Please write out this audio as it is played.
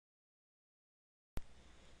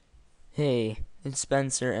Hey, it's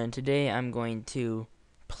Spencer, and today I'm going to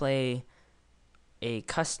play a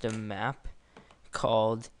custom map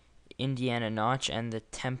called Indiana Notch and the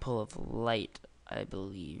Temple of Light, I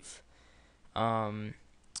believe. Um,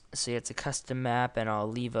 so yeah, it's a custom map, and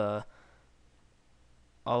I'll leave all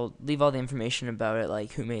the information about it,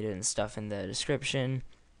 like who made it and stuff, in the description,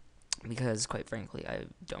 because quite frankly, I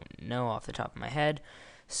don't know off the top of my head.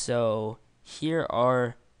 So here's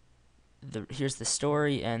the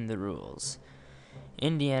story and the rules.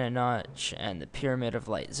 Indiana Notch and the Pyramid of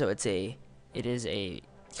Light. So it is a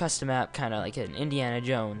custom map, kind of like an Indiana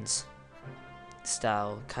Jones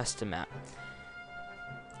style custom map.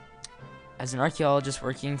 As an archaeologist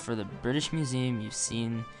working for the British Museum, you've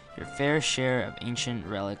seen your fair share of ancient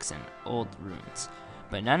relics and old ruins.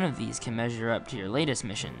 But none of these can measure up to your latest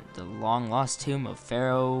mission, the long-lost tomb of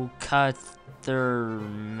Pharaoh Cuthbernac.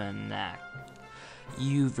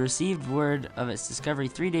 You've received word of its discovery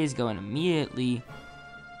 3 days ago and immediately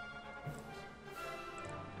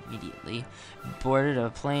boarded a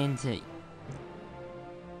plane to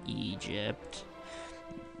Egypt.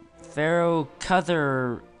 Pharaoh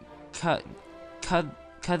Cuthbernac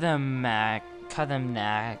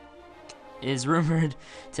is rumored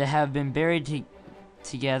to have been buried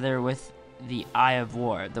together with the Eye of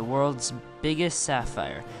War, the world's biggest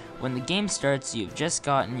sapphire. When the game starts, you've just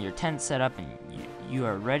gotten your tent set up and you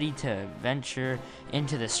are ready to venture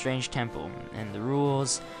into the strange temple. And the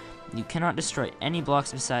rules: you cannot destroy any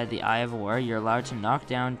blocks beside the Eye of War. You're allowed to knock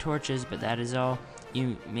down torches, but that is all.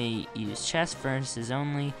 You may use chest furnaces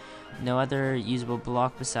only. No other usable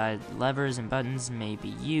block beside levers and buttons may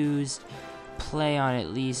be used. Play on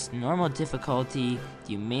at least normal difficulty.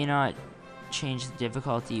 You may not change the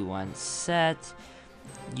difficulty once set.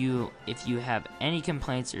 If you have any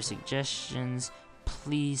complaints or suggestions,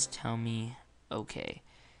 please tell me. Okay.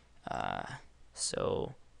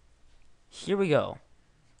 So here we go.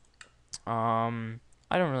 I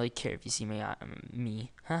don't really care if you see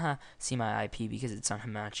see my IP because it's on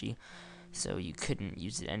Hamachi, so you couldn't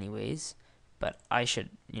use it anyways. But I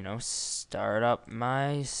should, start up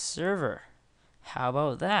my server. How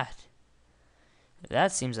about that?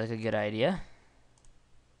 That seems like a good idea.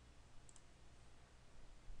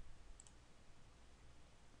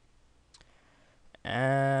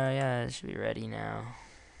 Yeah, it should be ready now.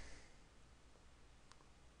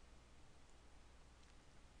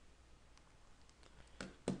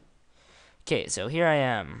 Okay, so here I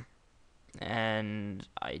am, and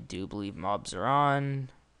I do believe mobs are on.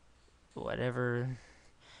 Whatever.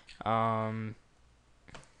 So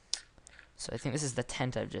I think this is the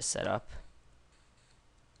tent I've just set up.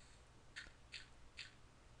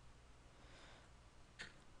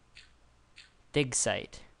 Dig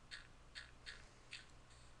site.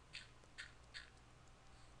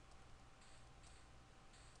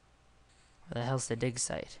 Where the hell's the dig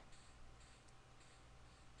site?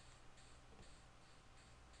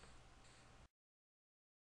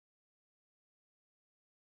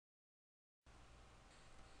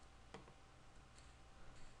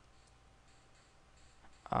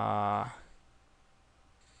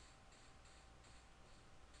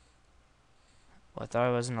 Well, I thought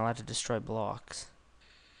I wasn't allowed to destroy blocks.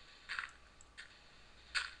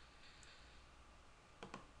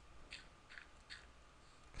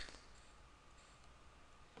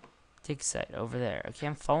 Dig site over there. Okay,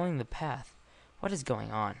 I'm following the path. What is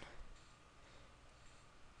going on?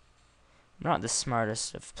 I'm not the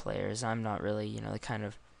smartest of players. I'm not really, the kind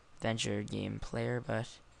of adventure game player, but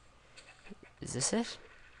is this it?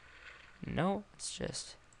 No, it's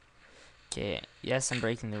just... Okay, yes, I'm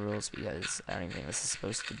breaking the rules because I don't even think this is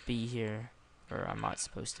supposed to be here. Or I'm not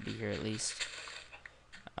supposed to be here, at least.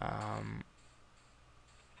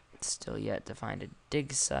 Still yet to find a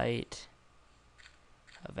dig site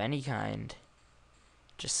of any kind.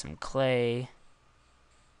 Just some clay.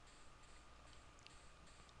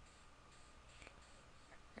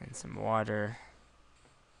 And some water.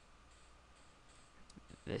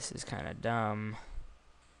 This is kind of dumb.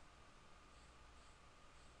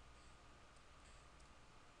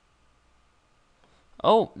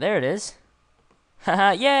 Oh, there it is.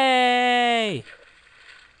 Haha, yay!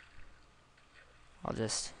 I'll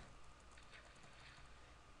just...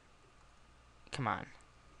 Come on.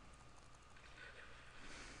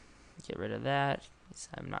 Get rid of that.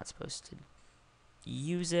 I'm not supposed to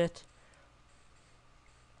use it.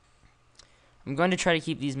 I'm going to try to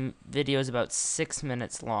keep these videos about 6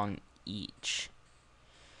 minutes long each.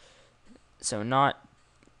 So not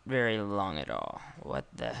very long at all. What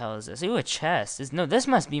the hell is this? Ooh, a chest. No, this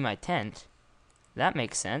must be my tent. That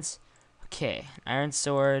makes sense. Okay, iron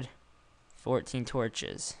sword, 14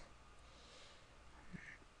 torches.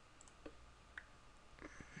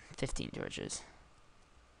 15 torches.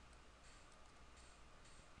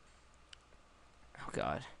 Oh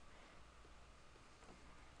god.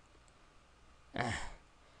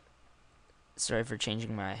 Sorry for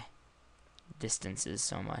changing my distances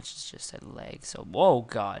so much. It's just a lag. So whoa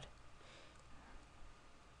god.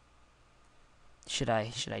 Should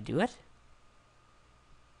I do it?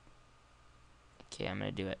 Okay, I'm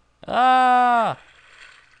gonna do it. Ah!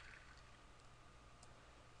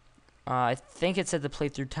 I think it said the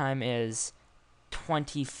playthrough time is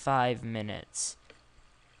 25 minutes.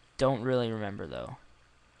 Don't really remember though.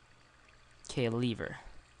 Okay, lever.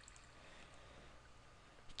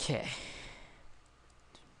 Okay.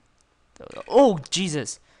 Oh,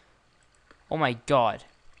 Jesus. Oh my god.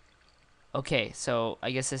 Okay, so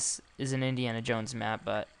I guess this is an Indiana Jones map,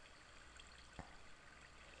 but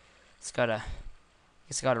it's gotta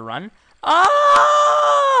run.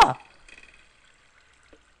 Ah!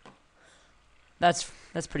 That's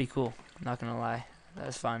pretty cool. I'm not gonna lie. That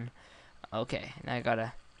was fun. Okay, now I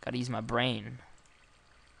gotta use my brain.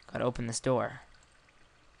 Gotta open this door.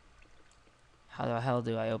 How the hell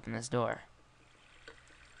do I open this door?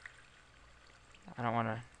 I don't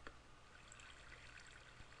wanna.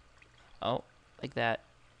 Oh, like that.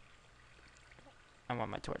 I want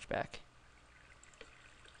my torch back.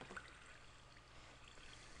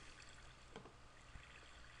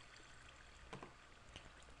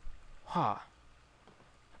 Huh.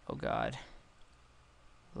 Oh god.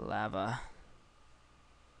 Lava.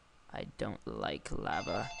 I don't like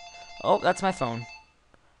lava. Oh, that's my phone.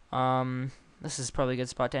 This is probably a good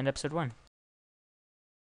spot to end episode 1.